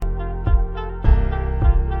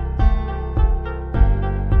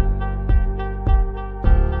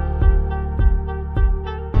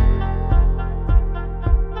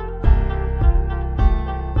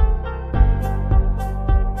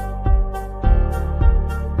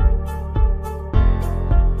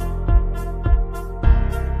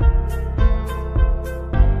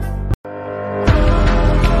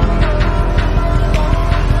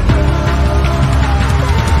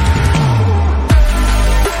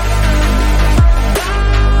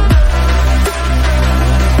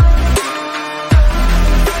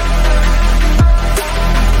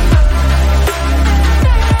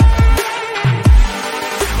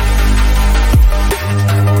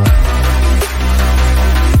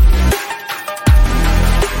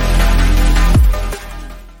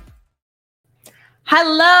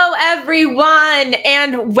Hello, everyone,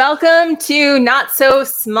 and welcome to Not So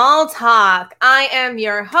Small Talk. I am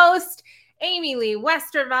your host, Amy Lee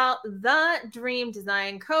Westervelt, the Dream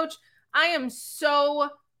Design Coach. I am so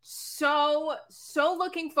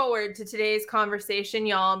looking forward to today's conversation,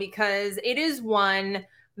 y'all, because it is one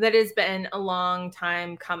that has been a long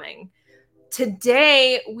time coming.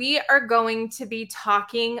 Today, we are going to be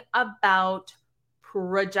talking about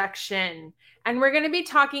projection. And we're going to be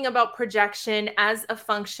talking about projection as a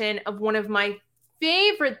function of one of my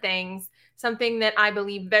favorite things, something that I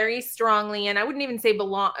believe very strongly, and I wouldn't even say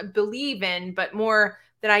believe in, but more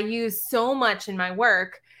that I use so much in my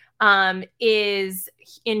work, is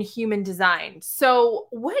in human design. So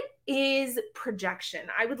what is projection?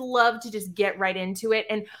 I would love to just get right into it.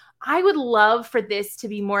 And I would love for this to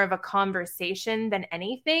be more of a conversation than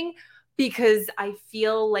anything, because I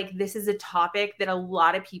feel like this is a topic that a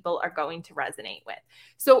lot of people are going to resonate with.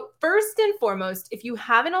 So first and foremost, if you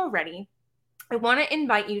haven't already, I want to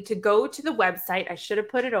invite you to go to the website. I should have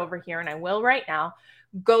put it over here and I will right now.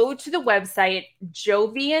 Go to the website,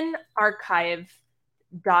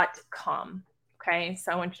 jovianarchive.com. Okay,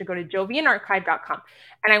 so I want you to go to jovianarchive.com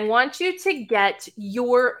and I want you to get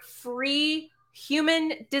your free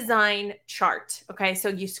human design chart. Okay, so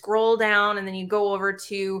you scroll down and then you go over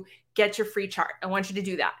to get your free chart. I want you to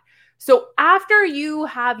do that. So after you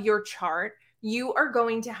have your chart, you are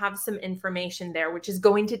going to have some information there, which is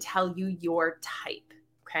going to tell you your type.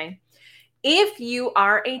 Okay. If you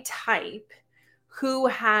are a type who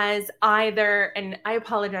has either, and I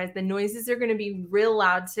apologize, the noises are going to be real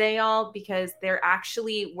loud today, y'all, because they're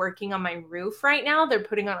actually working on my roof right now. They're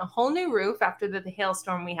putting on a whole new roof after the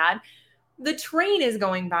hailstorm we had. The train is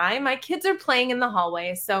going by. My kids are playing in the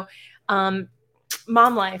hallway. So,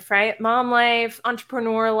 mom life, right? Mom life,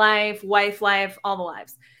 entrepreneur life, wife life, all the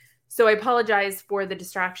lives. So I apologize for the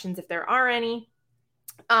distractions if there are any.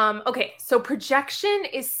 Okay, so projection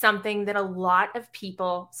is something that a lot of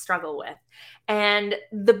people struggle with. And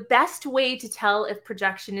the best way to tell if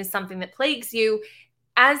projection is something that plagues you,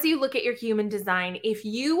 as you look at your human design, if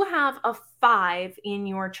you have a 5 in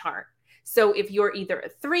your chart, so if you're either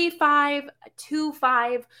a 3-5, a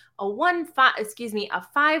 2-5, a 1-5, a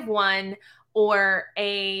 5-1, or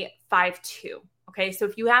a 5-2. Okay, so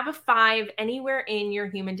if you have a 5 anywhere in your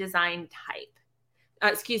human design type,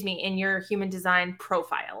 in your human design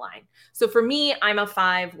profile line. So for me, I'm a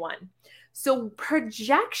 5-1. So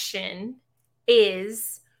projection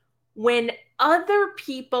is when other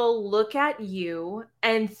people look at you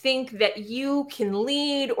and think that you can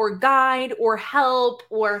lead or guide or help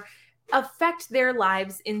or affect their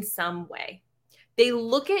lives in some way. They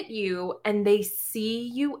look at you and they see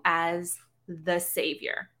you as the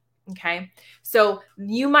savior. Okay. So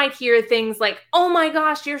you might hear things like, oh my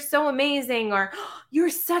gosh, you're so amazing, or oh, you're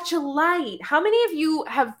such a light. How many of you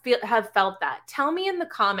have felt that? Tell me in the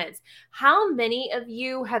comments, how many of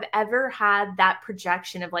you have ever had that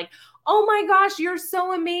projection of like, oh my gosh, you're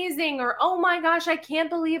so amazing, or oh my gosh, I can't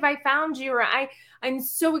believe I found you, or I'm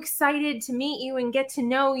so excited to meet you and get to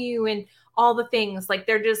know you, and all the things. Like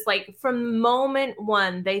they're just like, from moment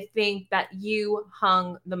one, they think that you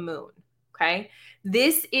hung the moon. Okay.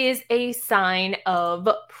 This is a sign of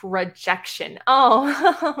projection.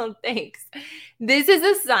 Oh, thanks. This is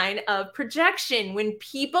a sign of projection. When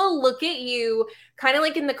people look at you, kind of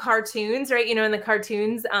like in the cartoons, right? You know, in the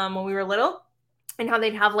cartoons when we were little, and how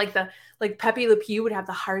they'd have like Pepe Le Pew would have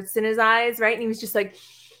the hearts in his eyes, right? And he was just like,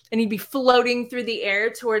 and he'd be floating through the air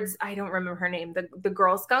towards, I don't remember her name, the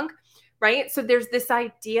girl skunk, right? So there's this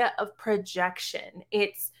idea of projection.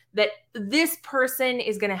 It's that this person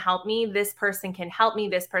is going to help me. This person can help me.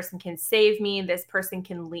 This person can save me. This person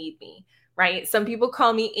can lead me, right? Some people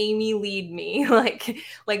call me Amy Lead Me. like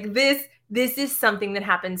this is something that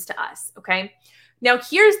happens to us. Okay. Now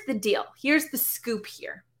here's the deal. Here's the scoop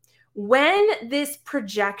here. When this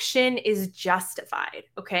projection is justified,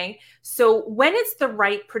 okay? So when it's the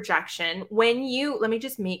right projection, let me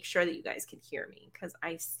just make sure that you guys can hear me, because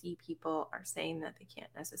I see people are saying that they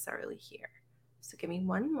can't necessarily hear. So give me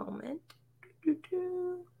one moment.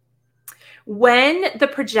 When the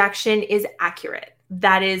projection is accurate,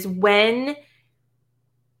 that is when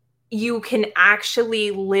you can actually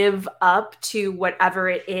live up to whatever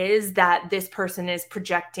it is that this person is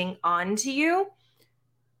projecting onto you.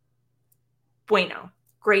 Bueno,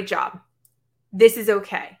 great job. This is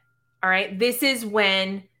okay. All right. This is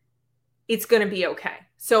when it's going to be okay.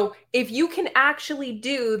 So if you can actually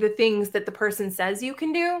do the things that the person says you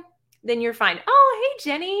can do, then you're fine. Oh, hey,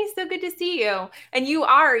 Jenny. So good to see you. And you're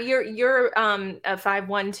a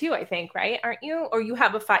 5-1 too, I think, right? Aren't you? Or you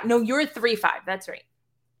have a 5. No, you're a 3-5. That's right.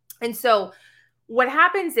 And so what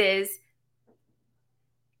happens is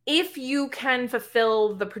If you can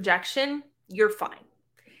fulfill the projection, you're fine.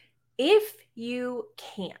 If you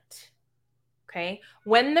can't, okay,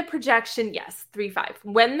 when the projection, yes, 3-5,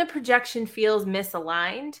 when the projection feels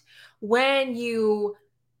misaligned, when you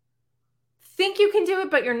think you can do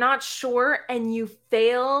it, but you're not sure, and you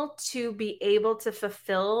fail to be able to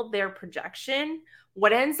fulfill their projection,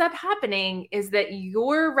 what ends up happening is that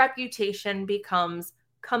your reputation becomes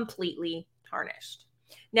completely tarnished.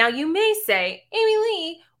 Now, you may say, Amy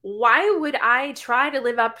Lee, why would I try to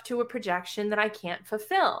live up to a projection that I can't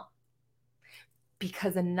fulfill?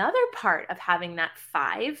 Because another part of having that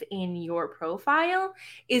 5 in your profile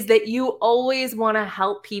is that you always want to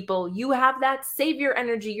help people. You have that savior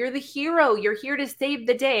energy. You're the hero. You're here to save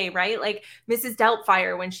the day, right? Like Mrs.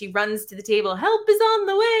 Doubtfire when she runs to the table, help is on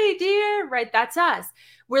the way, dear, right? That's us.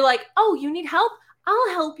 We're like, oh, you need help? I'll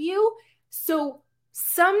help you. So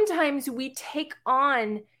sometimes we take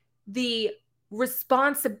on the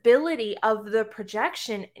responsibility of the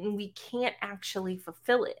projection and we can't actually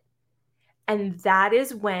fulfill it. And that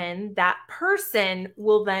is when that person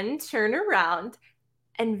will then turn around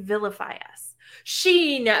and vilify us.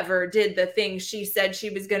 She never did the thing she said she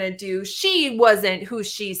was going to do. She wasn't who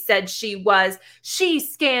she said she was. She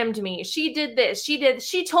scammed me. She did this.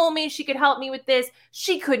 She told me she could help me with this.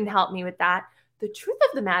 She couldn't help me with that. The truth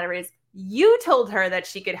of the matter is you told her that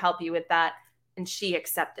she could help you with that and she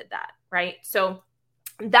accepted that, right? So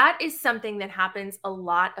that is something that happens a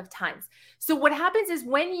lot of times. So what happens is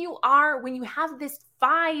when you have this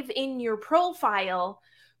 5 in your profile,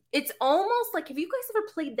 it's almost like, have you guys ever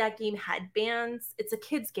played that game Headbands? It's a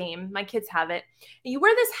kid's game. My kids have it. And you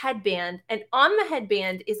wear this headband, and on the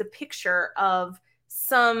headband is a picture of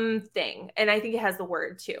something. And I think it has the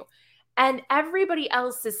word too. And everybody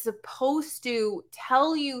else is supposed to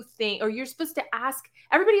tell you things, or you're supposed to ask,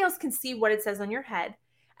 everybody else can see what it says on your head.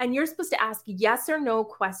 And you're supposed to ask yes or no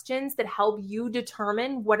questions that help you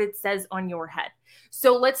determine what it says on your head.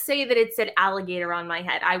 So let's say that it said alligator on my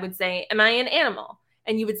head. I would say, am I an animal?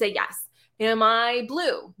 And you would say yes. Am I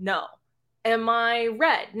blue? No. Am I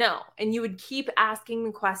red? No. And you would keep asking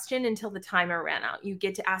the question until the timer ran out. You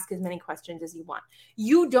get to ask as many questions as you want.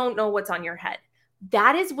 You don't know what's on your head.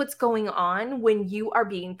 That is what's going on when you are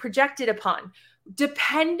being projected upon.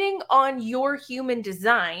 Depending on your human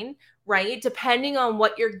design, right? Depending on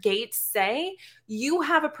what your gates say, you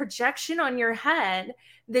have a projection on your head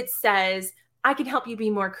that says, I can help you be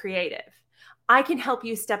more creative. I can help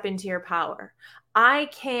you step into your power. I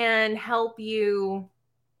can help you,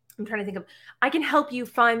 I can help you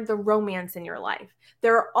find the romance in your life.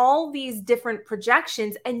 There are all these different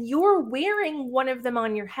projections and you're wearing one of them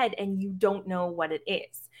on your head and you don't know what it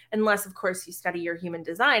is. Unless, of course, you study your human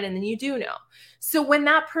design and then you do know. So when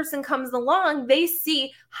that person comes along, they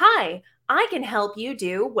see, hi, I can help you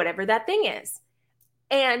do whatever that thing is.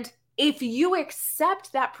 And if you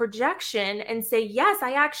accept that projection and say, yes,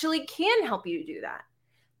 I actually can help you do that,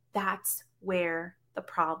 that's where the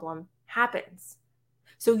problem happens.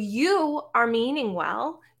 So you are meaning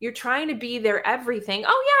well. You're trying to be their everything.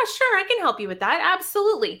 Oh, yeah, sure, I can help you with that.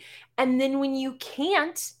 Absolutely. And then when you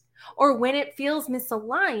can't, or when it feels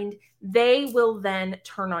misaligned, they will then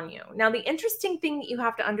turn on you. Now, the interesting thing that you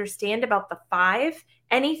have to understand about the 5,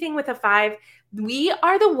 anything with a 5, we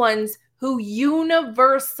are the ones who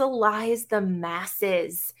universalize the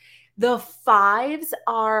masses. The 5s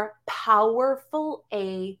are powerful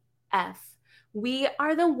AF. We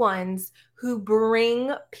are the ones who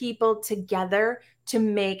bring people together to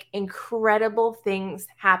make incredible things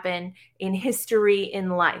happen in history,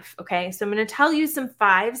 in life. Okay, so I'm going to tell you some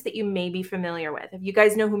 5s that you may be familiar with. If you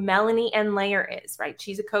guys know who Melanie N. Layer is, right?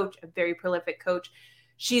 She's a coach, a very prolific coach.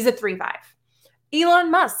 She's a 3-5. Elon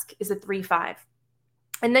Musk is a 3-5.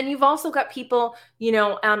 And then you've also got people,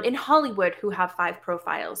 in Hollywood who have 5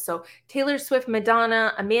 profiles. So Taylor Swift,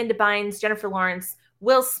 Madonna, Amanda Bynes, Jennifer Lawrence,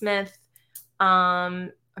 Will Smith.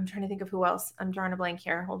 I'm trying to think of who else. I'm drawing a blank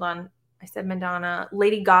here. Hold on. I said Madonna,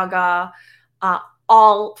 Lady Gaga,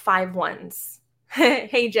 all 5 ones.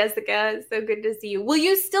 Hey, Jessica, so good to see you. Well,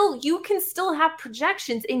 you can still have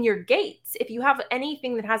projections in your gates. If you have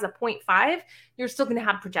anything that has a 0.5, you're still going to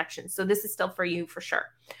have projections. So this is still for you for sure.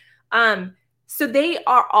 So they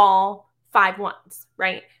are all 5 ones,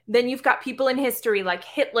 right? Then you've got people in history like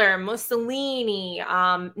Hitler, Mussolini,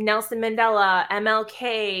 Nelson Mandela,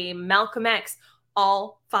 MLK, Malcolm X,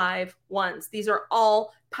 all 5 ones. These are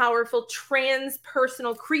all powerful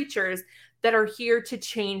transpersonal creatures that are here to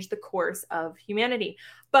change the course of humanity.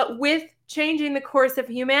 But with changing the course of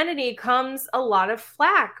humanity comes a lot of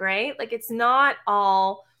flack, right? Like it's not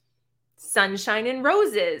all sunshine and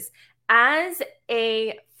roses. As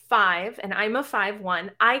a 5 and I'm a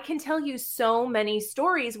 5-1, I can tell you so many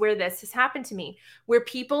stories where this has happened to me, where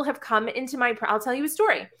people have come into I'll tell you a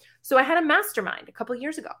story. So I had a mastermind a couple of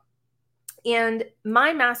years ago. And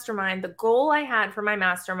my mastermind, the goal I had for my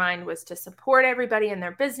mastermind was to support everybody in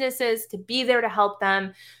their businesses, to be there to help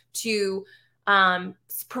them, to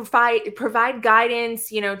provide guidance,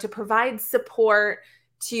 to provide support,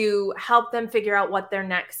 to help them figure out what their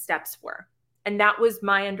next steps were. And that was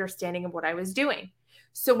my understanding of what I was doing.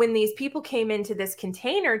 So when these people came into this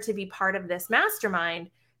container to be part of this mastermind,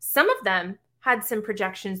 some of them had some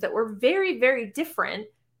projections that were very, very different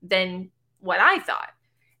than what I thought.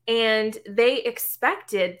 And they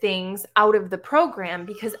expected things out of the program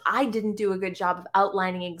because I didn't do a good job of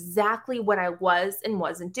outlining exactly what I was and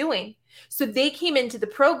wasn't doing. So they came into the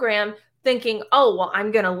program thinking, oh, well,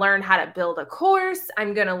 I'm going to learn how to build a course.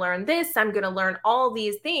 I'm going to learn this. I'm going to learn all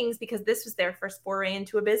these things because this was their first foray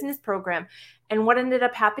into a business program. And what ended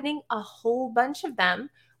up happening? A whole bunch of them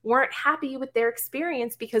weren't happy with their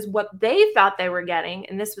experience because what they thought they were getting,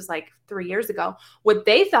 and this was like 3 years ago, what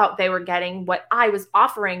they thought they were getting, what I was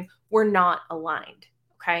offering, were not aligned.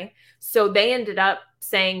 Okay. So they ended up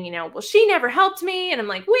saying, well, she never helped me. And I'm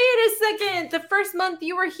like, wait a second, the first month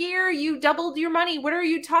you were here, you doubled your money. What are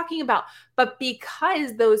you talking about? But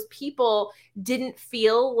because those people didn't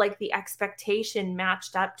feel like the expectation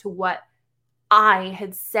matched up to what I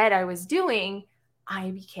had said I was doing,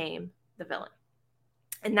 I became the villain.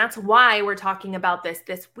 And that's why we're talking about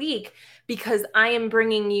this week, because I am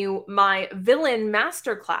bringing you my villain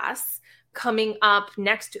masterclass coming up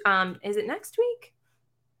next. Is it next week?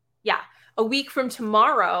 Yeah. A week from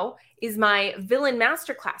tomorrow is my villain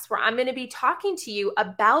masterclass where I'm going to be talking to you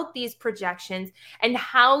about these projections and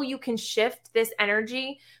how you can shift this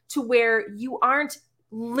energy to where you aren't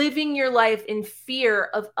living your life in fear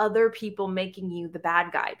of other people making you the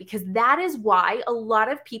bad guy, because that is why a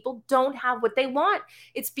lot of people don't have what they want.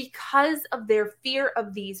 It's because of their fear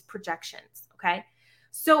of these projections. Okay.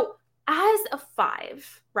 So as a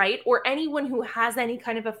 5, right? Or anyone who has any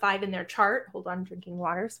kind of a 5 in their chart, hold on, I'm drinking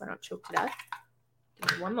water so I don't choke to death.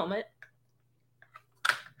 Give me one moment.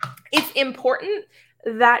 It's important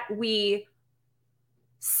that we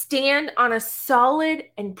stand on a solid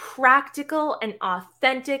and practical and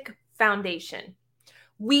authentic foundation.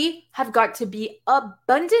 We have got to be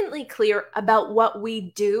abundantly clear about what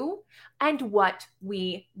we do and what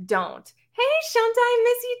we don't. Hey, Shanta, I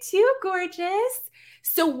miss you too, gorgeous.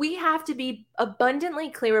 So we have to be abundantly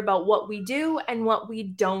clear about what we do and what we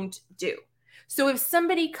don't do. So if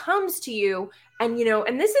somebody comes to you and,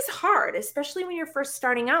 and this is hard, especially when you're first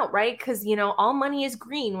starting out, right? Because, all money is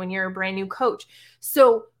green when you're a brand new coach.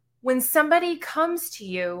 So when somebody comes to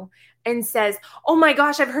you and says, oh my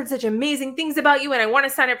gosh, I've heard such amazing things about you and I want to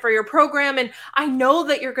sign up for your program. And I know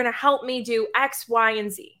that you're going to help me do X, Y,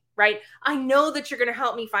 and Z. Right? I know that you're going to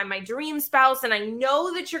help me find my dream spouse. And I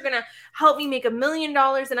know that you're going to help me make $1 million.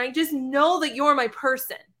 And I just know that you're my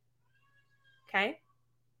person. Okay.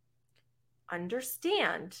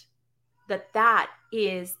 Understand that that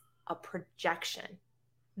is a projection.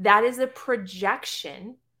 That is a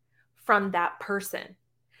projection from that person.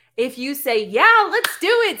 If you say, yeah, let's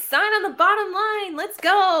do it. Sign on the bottom line. Let's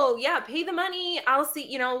go. Yeah. Pay the money. I'll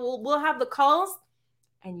see, we'll have the calls,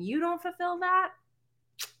 and you don't fulfill that.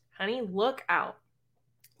 Honey, look out.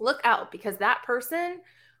 Look out, because that person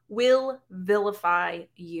will vilify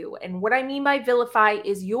you. And what I mean by vilify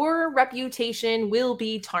is your reputation will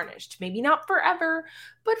be tarnished. Maybe not forever,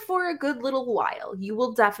 but for a good little while. You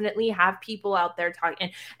will definitely have people out there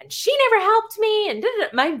talking, and she never helped me. And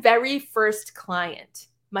my very first client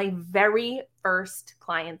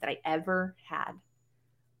that I ever had,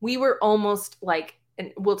 we were almost like,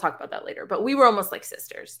 and we'll talk about that later, but we were almost like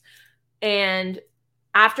sisters. And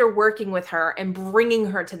after working with her and bringing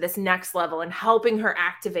her to this next level and helping her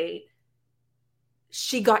activate,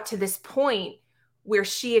 she got to this point where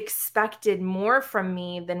she expected more from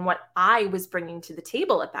me than what I was bringing to the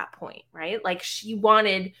table at that point, right? Like she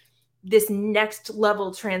wanted this next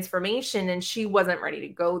level transformation and she wasn't ready to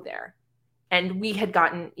go there. And we had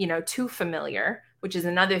gotten, too familiar, which is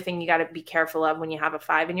another thing you got to be careful of when you have a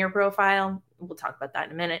 5 in your profile. We'll talk about that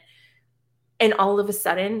in a minute. And all of a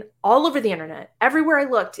sudden, all over the internet, everywhere I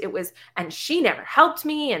looked, it was, and she never helped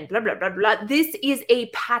me and blah, blah, blah, blah. This is a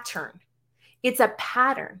pattern. It's a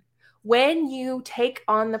pattern. When you take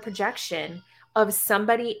on the projection of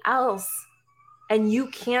somebody else and you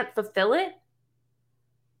can't fulfill it,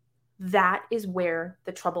 that is where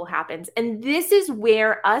the trouble happens. And this is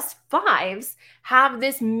where us 5s have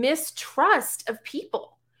this mistrust of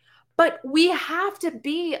people. But we have to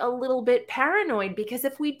be a little bit paranoid, because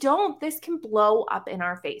if we don't, this can blow up in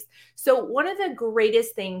our face. So one of the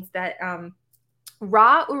greatest things that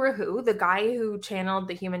Ra Uru, the guy who channeled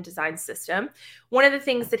the human design system, one of the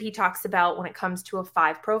things that he talks about when it comes to a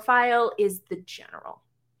 5 profile is the general.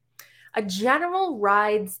 A general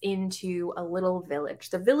rides into a little village.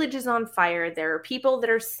 The village is on fire. There are people that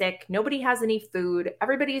are sick. Nobody has any food.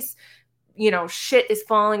 Everybody's, shit is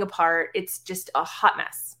falling apart. It's just a hot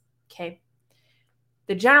mess. Okay.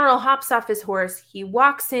 The general hops off his horse. He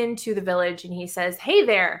walks into the village and he says, "Hey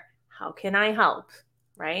there, how can I help?"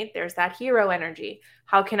 Right? There's that hero energy.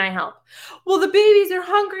 How can I help? "Well, the babies are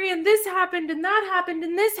hungry and this happened and that happened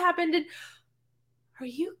and this happened. And are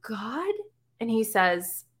you God?" And he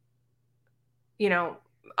says,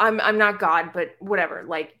 I'm not God, but whatever.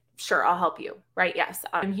 Like, sure, I'll help you. Right? Yes,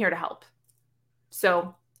 I'm here to help.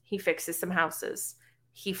 So he fixes some houses.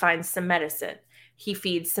 He finds some medicine. He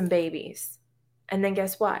feeds some babies. And then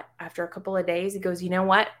guess what? After a couple of days, he goes, "You know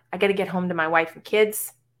what? I got to get home to my wife and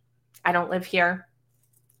kids. I don't live here.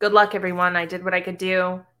 Good luck, everyone. I did what I could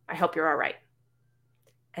do. I hope you're all right."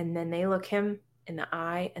 And then they look him in the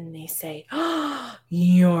eye and they say, "Oh,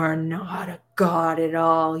 you're not a God at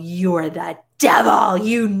all. You're the devil.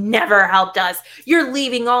 You never helped us. You're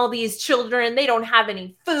leaving all these children. They don't have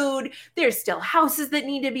any food. There's still houses that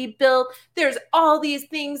need to be built. There's all these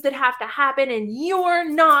things that have to happen, and you're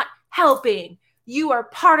not helping. You are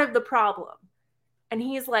part of the problem." And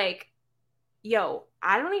he's like, "Yo,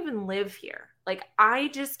 I don't even live here. Like, I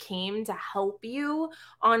just came to help you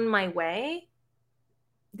on my way.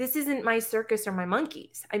 This isn't my circus or my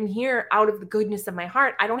monkeys. I'm here out of the goodness of my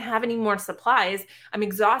heart. I don't have any more supplies. I'm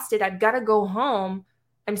exhausted. I've got to go home.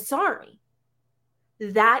 I'm sorry."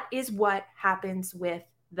 That is what happens with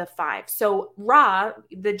the 5. So Ra,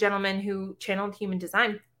 the gentleman who channeled human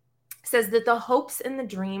design, says that the hopes and the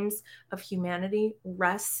dreams of humanity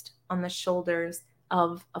rest on the shoulders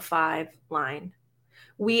of a 5 line.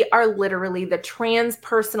 We are literally the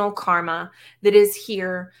transpersonal karma that is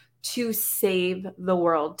here to save the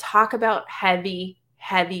world. Talk about heavy,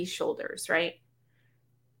 heavy shoulders, right?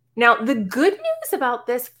 Now, the good news about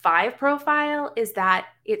this 5 profile is that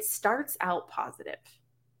it starts out positive.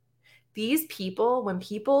 These people, when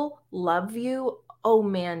people love you, oh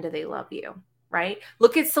man, do they love you, right?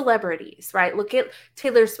 Look at celebrities, right? Look at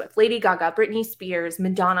Taylor Swift, Lady Gaga, Britney Spears,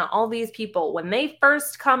 Madonna, all these people. When they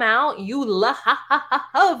first come out, you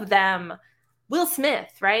love them. Will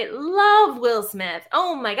Smith, right? Love Will Smith.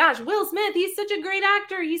 Oh my gosh, Will Smith, he's such a great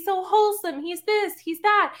actor. He's so wholesome. He's this, he's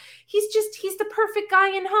that. He's the perfect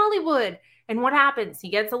guy in Hollywood. And what happens? He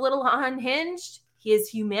gets a little unhinged. His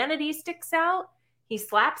humanity sticks out. He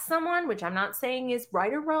slaps someone, which I'm not saying is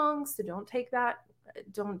right or wrong, so don't take that.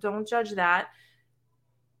 Don't judge that.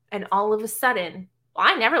 And all of a sudden, "Well,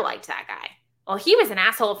 I never liked that guy. Well, he was an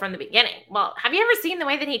asshole from the beginning. Well, have you ever seen the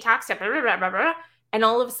way that he talks to blah, blah, blah, blah, blah?" And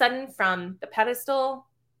all of a sudden, from the pedestal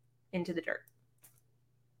into the dirt.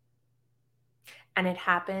 And it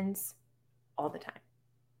happens all the time.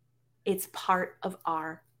 It's part of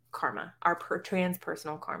our karma, our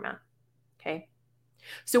transpersonal karma. Okay.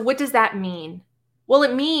 So what does that mean? Well,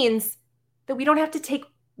 it means that we don't have to take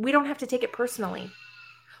it personally.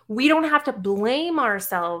 We don't have to blame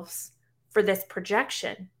ourselves for this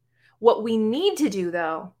projection. What we need to do,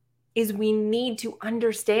 though, is we need to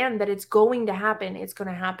understand that it's going to happen. It's going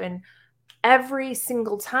to happen every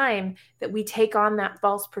single time that we take on that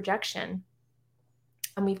false projection.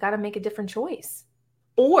 And we've got to make a different choice.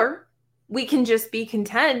 Or we can just be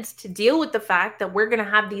content to deal with the fact that we're going to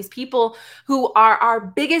have these people who are our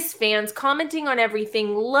biggest fans, commenting on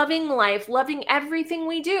everything, loving life, loving everything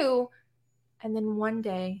we do. And then one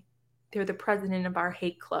day, they're the president of our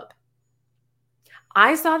hate club.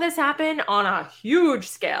 I saw this happen on a huge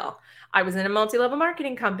scale. I was in a multi-level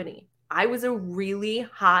marketing company. I was a really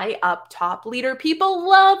high up top leader. People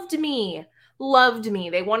loved me.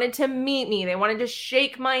 They wanted to meet me. They wanted to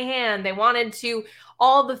shake my hand. They wanted to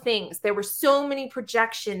all the things. There were so many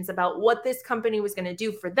projections about what this company was going to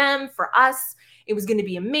do for them, for us. It was going to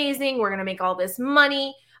be amazing. We're going to make all this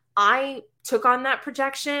money. I took on that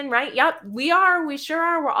projection, right? Yep, we sure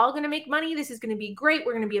are. We're all going to make money. This is going to be great.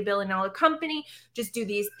 We're going to be $1 billion company. Just do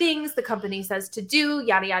these things the company says to do,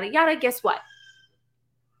 yada, yada, yada. Guess what?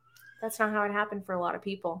 That's not how it happened for a lot of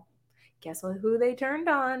people. Guess who they turned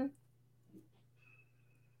on?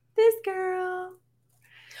 This girl.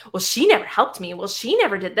 Well, she never helped me. Well, she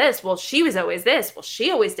never did this. Well, she was always this. Well, she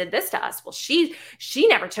always did this to us. Well, she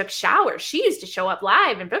never took showers. She used to show up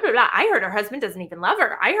live and blah, blah, blah. I heard her husband doesn't even love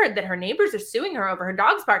her. I heard that her neighbors are suing her over her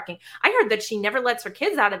dogs barking. I heard that she never lets her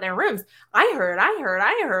kids out of their rooms. I heard.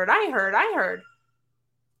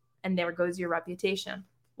 And there goes your reputation.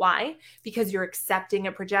 Why? Because you're accepting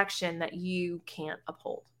a projection that you can't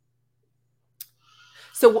uphold.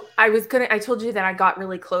 So I told you that I got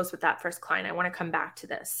really close with that first client. I want to come back to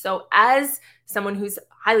this. So as someone who's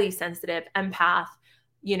highly sensitive, empath,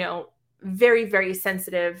 very, very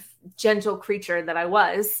sensitive, gentle creature that I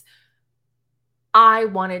was, I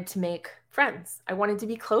wanted to make friends. I wanted to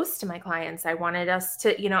be close to my clients. I wanted us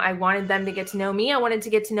to, I wanted them to get to know me. I wanted to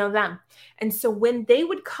get to know them. And so when they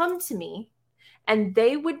would come to me and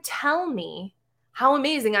they would tell me how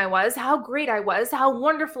amazing I was, how great I was, how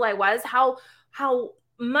wonderful I was, how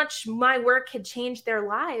much my work had changed their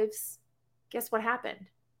lives, guess what happened?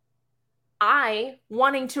 I,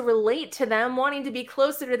 wanting to relate to them, wanting to be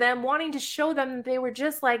closer to them, wanting to show them that they were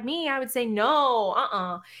just like me, I would say,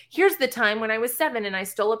 no, here's the time when I was 7 and I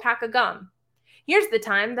stole a pack of gum. Here's the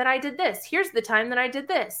time that I did this. Here's the time that I did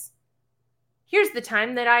this. Here's the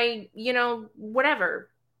time that I, whatever.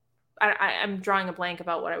 I'm drawing a blank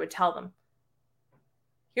about what I would tell them.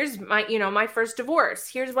 Here's my first divorce.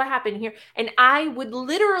 Here's what happened here. And I would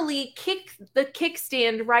literally kick the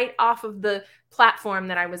kickstand right off of the platform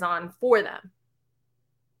that I was on for them.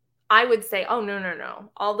 I would say, oh, no.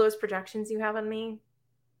 All those projections you have on me,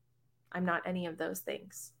 I'm not any of those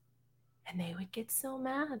things. And they would get so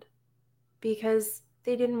mad because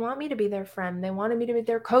they didn't want me to be their friend. They wanted me to be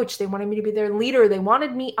their coach. They wanted me to be their leader. They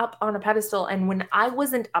wanted me up on a pedestal. And when I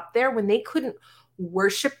wasn't up there, when they couldn't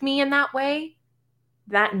worship me in that way,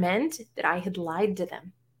 that meant that I had lied to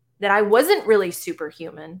them, that I wasn't really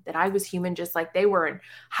superhuman, that I was human just like they were. And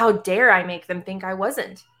how dare I make them think I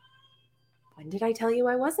wasn't? When did I tell you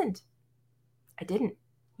I wasn't? I didn't.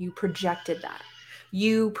 You projected that.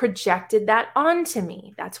 You projected that onto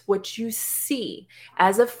me. That's what you see.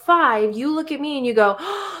 As a 5, you look at me and you go,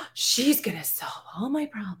 oh, she's going to solve all my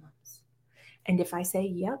problems. And if I say,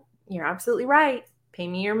 yep, you're absolutely right. Pay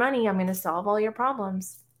me your money. I'm going to solve all your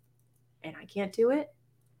problems. And I can't do it,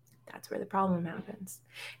 that's where the problem happens.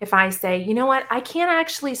 If I say, you know what, I can't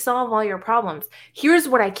actually solve all your problems. Here's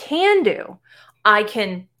what I can do. I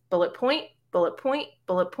can bullet point, bullet point,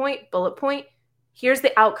 bullet point, bullet point. Here's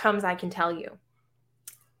the outcomes I can tell you.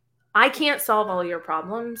 I can't solve all your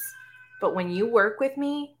problems, but when you work with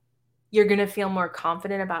me, you're going to feel more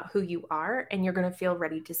confident about who you are, and you're going to feel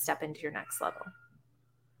ready to step into your next level.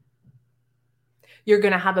 You're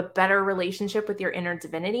going to have a better relationship with your inner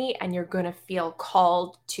divinity, and you're going to feel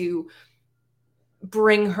called to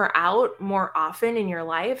bring her out more often in your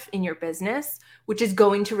life, in your business, which is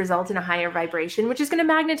going to result in a higher vibration, which is going to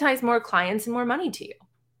magnetize more clients and more money to you.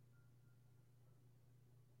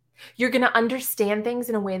 You're going to understand things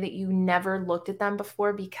in a way that you never looked at them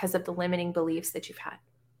before because of the limiting beliefs that you've had.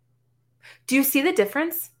 Do you see the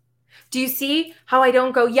difference? Do you see how I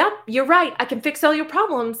don't go, yep, you're right, I can fix all your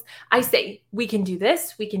problems? I say, we can do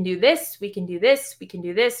this, we can do this, we can do this, we can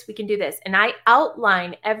do this, we can do this. And I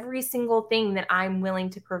outline every single thing that I'm willing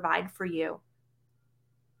to provide for you.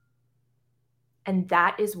 And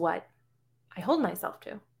that is what I hold myself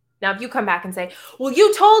to. Now, if you come back and say, well,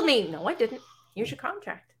 you told me. No, I didn't. Here's your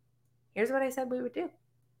contract. Here's what I said we would do.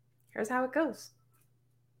 Here's how it goes.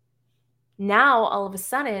 Now, all of a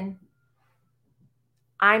sudden,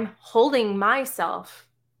 I'm holding myself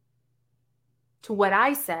to what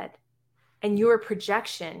I said, and your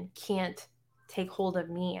projection can't take hold of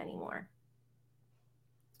me anymore.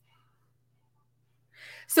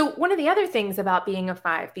 So one of the other things about being a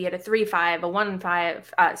 5, be it a 3-5, a 1-5,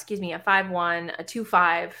 a 5-1, a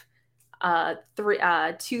 2-5,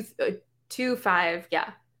 2-5,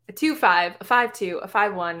 yeah, a 2-5, a 5-2, a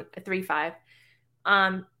 5-1, a 3-5.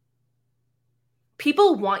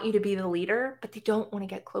 People want you to be the leader, but they don't want to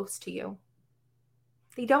get close to you.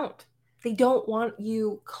 They don't. They don't want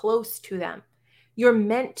you close to them. You're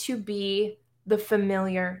meant to be the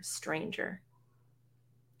familiar stranger.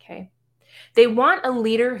 Okay? They want a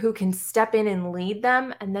leader who can step in and lead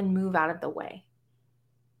them and then move out of the way.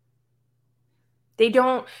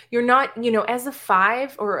 You're not, as a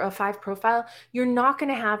 5 or a 5 profile, you're not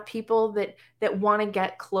going to have people that want to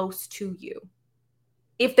get close to you.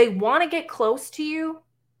 If they want to get close to you,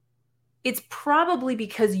 it's probably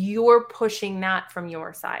because you're pushing that from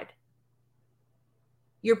your side.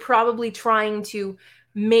 You're probably trying to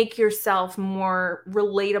make yourself more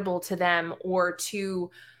relatable to them or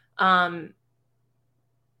to empathize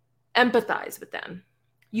with them.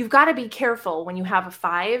 You've got to be careful when you have a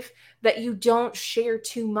 5 that you don't share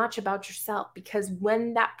too much about yourself, because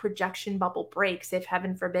when that projection bubble breaks, if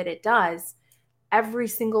heaven forbid it does, every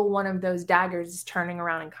single one of those daggers is turning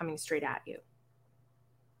around and coming straight at you.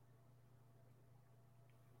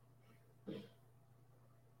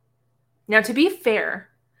 Now, to be fair,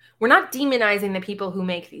 We're not demonizing the people who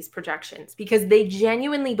make these projections because they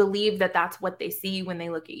genuinely believe that that's what they see when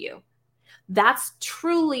they look at you. That's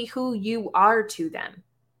truly who you are to them.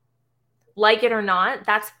 Like it or not,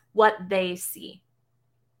 that's what they see.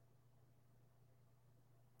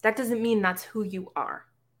 That doesn't mean that's who you are.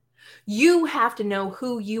 You have to know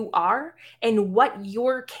who you are and what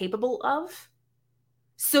you're capable of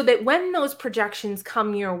so that when those projections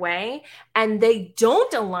come your way and they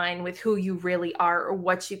don't align with who you really are or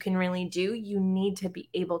what you can really do, you need to be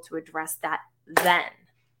able to address that then,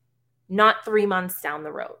 not 3 months down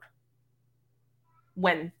the road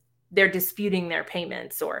when they're disputing their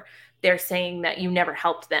payments or they're saying that you never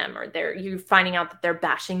helped them or you're finding out that they're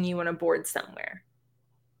bashing you on a board somewhere.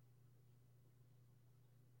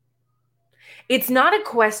 It's not a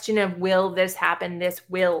question of will this happen, this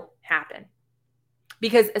will happen.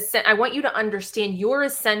 Because I want you to understand you're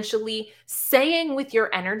essentially saying with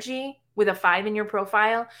your energy, with a 5 in your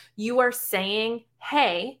profile, you are saying,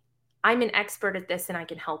 hey, I'm an expert at this and I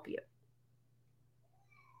can help you.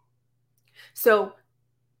 So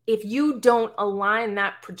if you don't align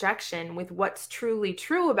that projection with what's truly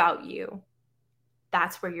true about you,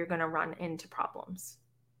 that's where you're going to run into problems.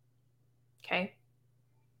 Okay?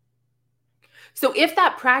 So if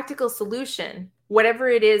that practical solution, whatever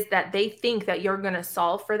it is that they think that you're going to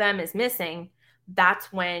solve for them, is missing,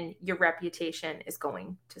 that's when your reputation is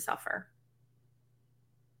going to suffer.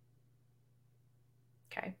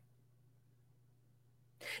 Okay.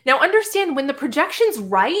 Now understand, when the projection's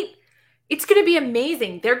right, it's going to be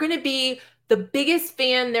amazing. They're going to be the biggest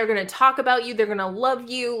fan. They're going to talk about you. They're going to love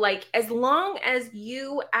you. Like, as long as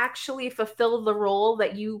you actually fulfill the role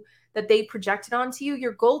that they projected onto you,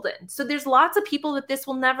 you're golden. So there's lots of people that this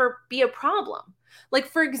will never be a problem. Like,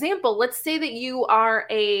 for example, let's say that you are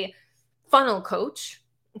a funnel coach,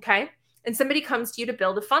 okay? And somebody comes to you to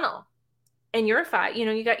build a funnel. And you're a 5,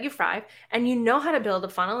 you got your 5, and you know how to build a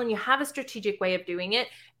funnel and you have a strategic way of doing it.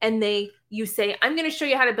 And you say, I'm going to show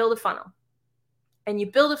you how to build a funnel. And you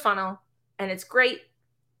build a funnel and it's great.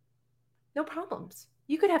 No problems.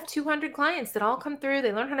 You could have 200 clients that all come through.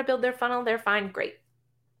 They learn how to build their funnel. They're fine. Great.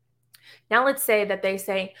 Now let's say that they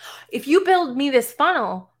say, if you build me this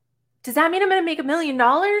funnel, does that mean I'm going to make $1 million?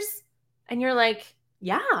 And you're like,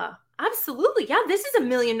 yeah, absolutely. Yeah, this is $1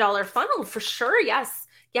 million funnel for sure. Yes.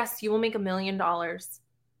 Yes, you will make $1 million.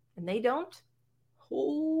 And they don't.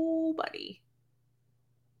 Oh, buddy.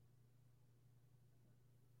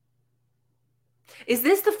 Is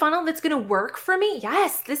this the funnel that's going to work for me?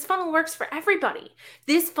 Yes, this funnel works for everybody.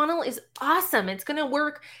 This funnel is awesome. It's going to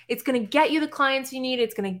work. It's going to get you the clients you need.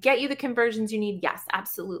 It's going to get you the conversions you need. Yes,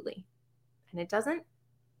 absolutely. And it doesn't?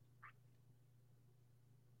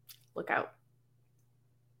 Look out.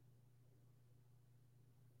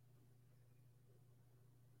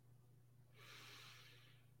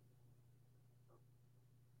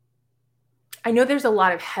 I know there's a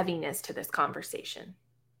lot of heaviness to this conversation.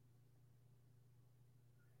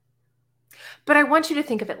 But I want you to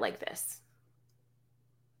think of it like this.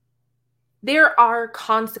 There are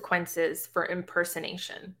consequences for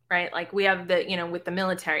impersonation, right? Like we have with the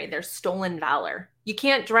military, there's stolen valor. You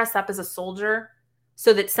can't dress up as a soldier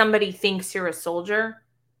so that somebody thinks you're a soldier.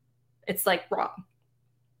 It's like wrong.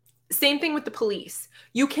 Same thing with the police.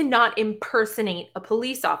 You cannot impersonate a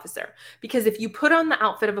police officer, because if you put on the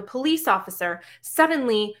outfit of a police officer,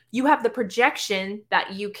 suddenly you have the projection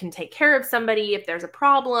that you can take care of somebody if there's a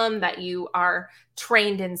problem, that you are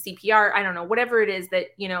trained in CPR. I don't know, whatever it is that,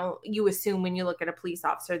 you assume when you look at a police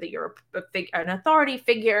officer, that you're an authority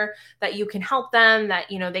figure, that you can help them, that,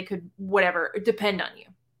 they could, whatever, depend on you.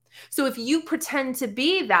 So if you pretend to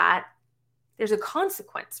be that, there's a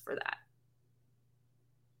consequence for that.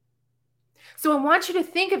 So I want you to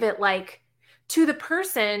think of it like, to the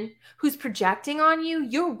person who's projecting on you,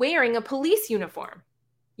 you're wearing a police uniform.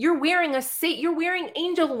 You're wearing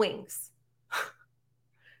angel wings.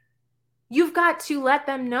 You've got to let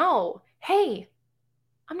them know, hey,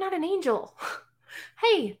 I'm not an angel.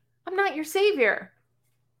 Hey, I'm not your savior.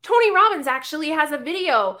 Tony Robbins actually has a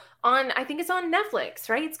video I think it's on Netflix,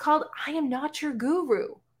 right? It's called, I Am Not Your Guru.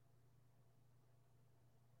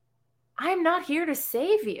 I am not here to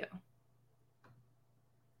save you.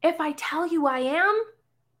 If I tell you I am,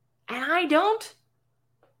 and I don't,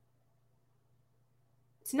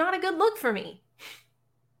 it's not a good look for me.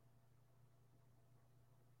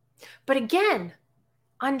 But again,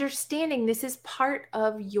 understanding this is part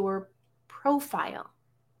of your profile.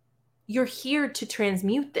 You're here to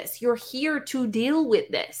transmute this. You're here to deal with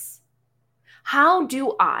this. How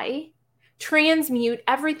do I transmute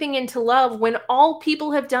everything into love when all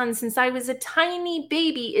people have done since I was a tiny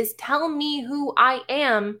baby is tell me who I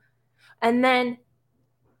am and then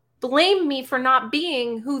blame me for not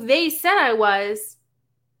being who they said I was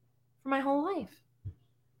for my whole life.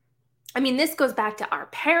 I mean, this goes back to our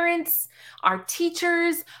parents, our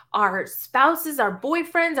teachers, our spouses, our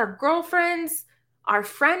boyfriends, our girlfriends, our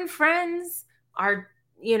friends, our,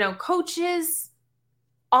 coaches,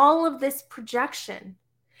 all of this projection.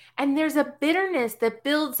 And there's a bitterness that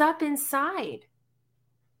builds up inside.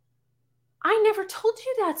 I never told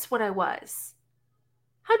you that's what I was.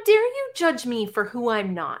 How dare you judge me for who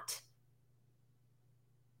I'm not?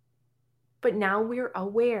 But now we're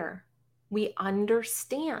aware. We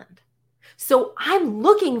understand. So I'm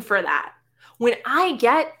looking for that. When I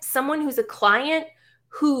get someone who's a client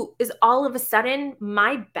who is all of a sudden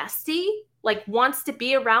my bestie, like wants to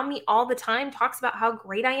be around me all the time, talks about how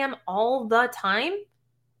great I am all the time,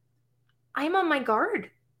 I'm on my guard.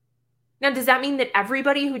 Now, does that mean that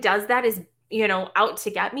everybody who does that is, out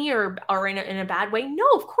to get me or in a bad way? No,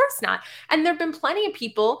 of course not. And there've been plenty of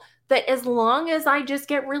people that as long as I just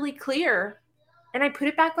get really clear and I put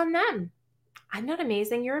it back on them, I'm not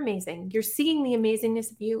amazing. You're amazing. You're seeing the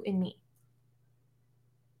amazingness of you in me.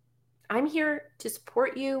 I'm here to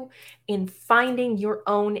support you in finding your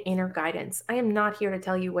own inner guidance. I am not here to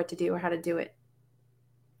tell you what to do or how to do it.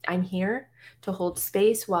 I'm here to hold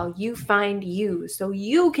space while you find you so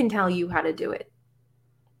you can tell you how to do it.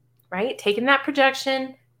 Right? Taking that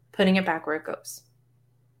projection, putting it back where it goes.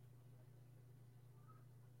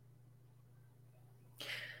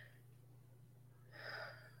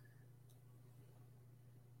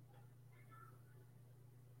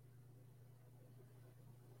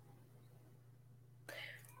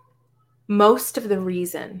 Most of the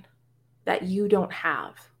reason that you don't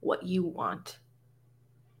have what you want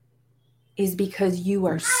is because you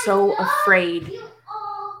are so afraid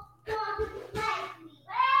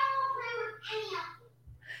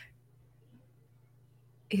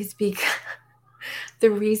the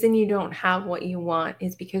reason you don't have what you want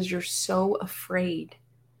is because you're so afraid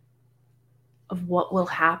of what will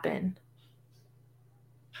happen.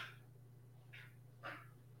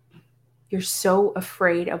 You're so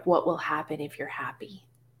afraid of what will happen if you're happy.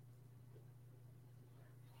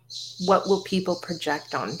 What will people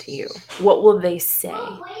project onto you? What will they say?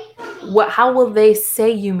 How will they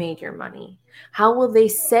say you made your money? How will they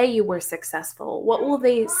say you were successful? What will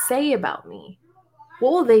they say about me?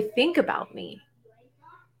 What will they think about me?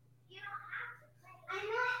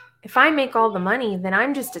 If I make all the money, then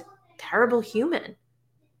I'm just a terrible human.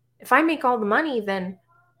 If I make all the money, then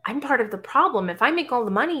I'm part of the problem. If I make all the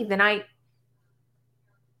money, then I'm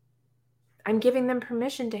giving them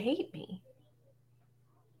permission to hate me.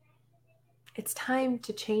 It's time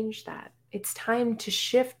to change that. It's time to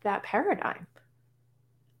shift that paradigm.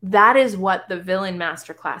 That is what the Villain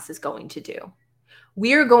Masterclass is going to do.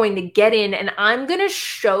 We're going to get in and I'm going to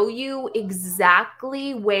show you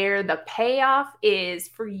exactly where the payoff is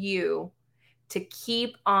for you to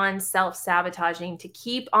keep on self-sabotaging, to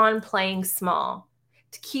keep on playing small,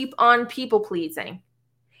 to keep on people-pleasing.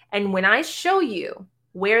 And when I show you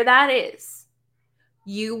where that is,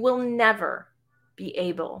 you will never be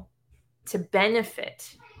able to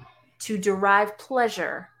benefit, to derive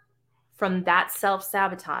pleasure from that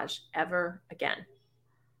self-sabotage ever again.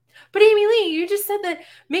 But Amy Lee, you just said that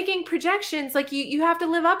making projections, like you have to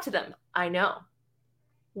live up to them. I know.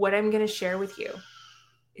 What I'm going to share with you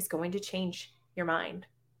is going to change your mind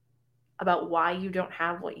about why you don't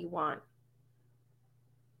have what you want.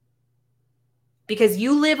 Because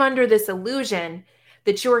you live under this illusion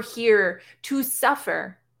that you're here to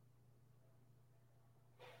suffer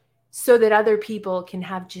so that other people can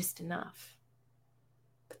have just enough.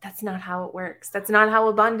 But that's not how it works. That's not how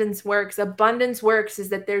abundance works. Abundance works is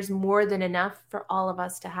that there's more than enough for all of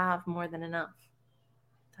us to have more than enough.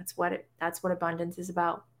 That's what abundance is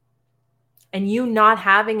about. And you not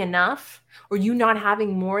having enough or you not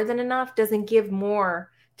having more than enough doesn't give more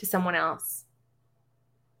to someone else.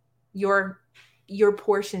 Your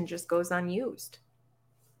portion just goes unused.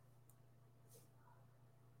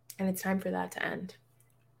 And it's time for that to end.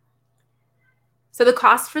 So the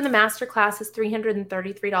cost for the masterclass is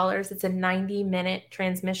 $333. It's a 90-minute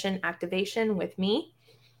transmission activation with me.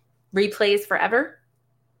 Replays forever.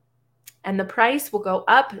 And the price will go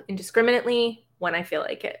up indiscriminately when I feel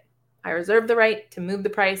like it. I reserve the right to move the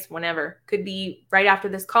price whenever. Could be right after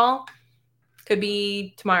this call. Could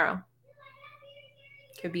be tomorrow.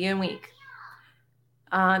 Could be in a week.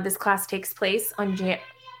 This class takes place on July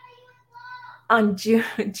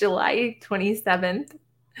 27th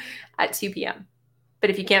at 2 p.m. But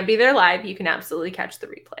if you can't be there live, you can absolutely catch the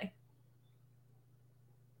replay.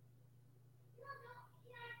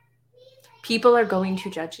 People are going to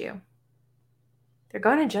judge you. They're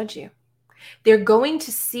going to judge you. They're going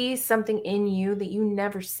to see something in you that you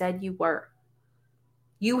never said you were.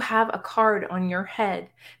 You have a card on your head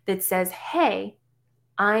that says, hey,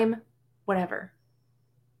 I'm whatever.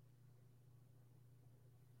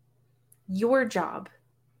 Your job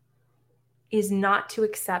is not to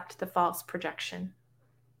accept the false projection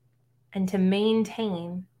and to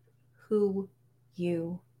maintain who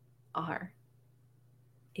you are.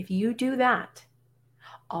 If you do that,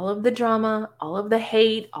 all of the drama, all of the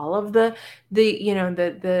hate, all of the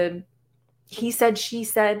he said, she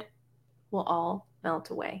said will all melt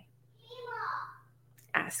away.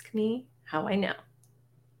 Ask me how I know.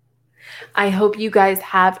 I hope you guys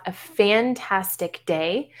have a fantastic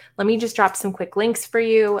day. Let me just drop some quick links for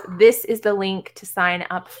you. This is the link to sign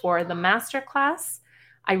up for the masterclass.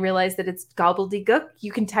 I realize that it's gobbledygook.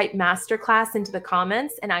 You can type masterclass into the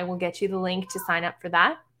comments and I will get you the link to sign up for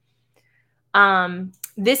that.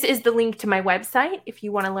 This is the link to my website if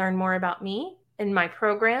you want to learn more about me and my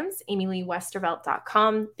programs,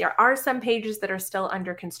 amyleewestervelt.com. There are some pages that are still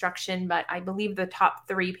under construction, but I believe the top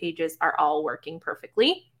 3 pages are all working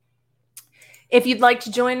perfectly. If you'd like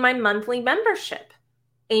to join my monthly membership,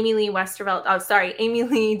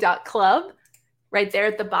 amyleewestervelt.club, right there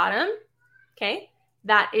at the bottom. Okay.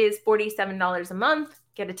 That is $47 a month.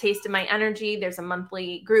 Get a taste of my energy. There's a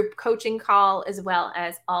monthly group coaching call, as well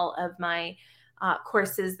as all of my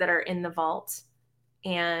courses that are in the vault,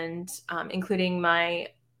 and including my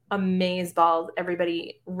Amazeball,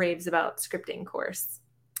 everybody raves about scripting course.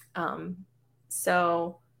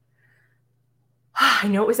 So I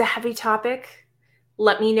know it was a heavy topic.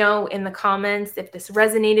 Let me know in the comments if this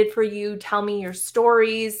resonated for you. Tell me your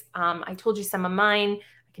stories. I told you some of mine.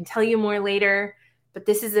 I can tell you more later. But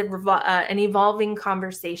this is an evolving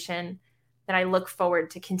conversation that I look forward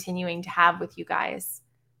to continuing to have with you guys.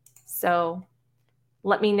 So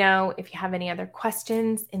let me know if you have any other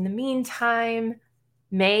questions. In the meantime,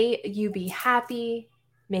 may you be happy,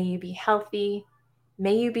 may you be healthy,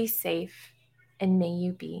 may you be safe, and may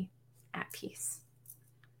you be at peace.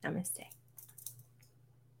 Namaste.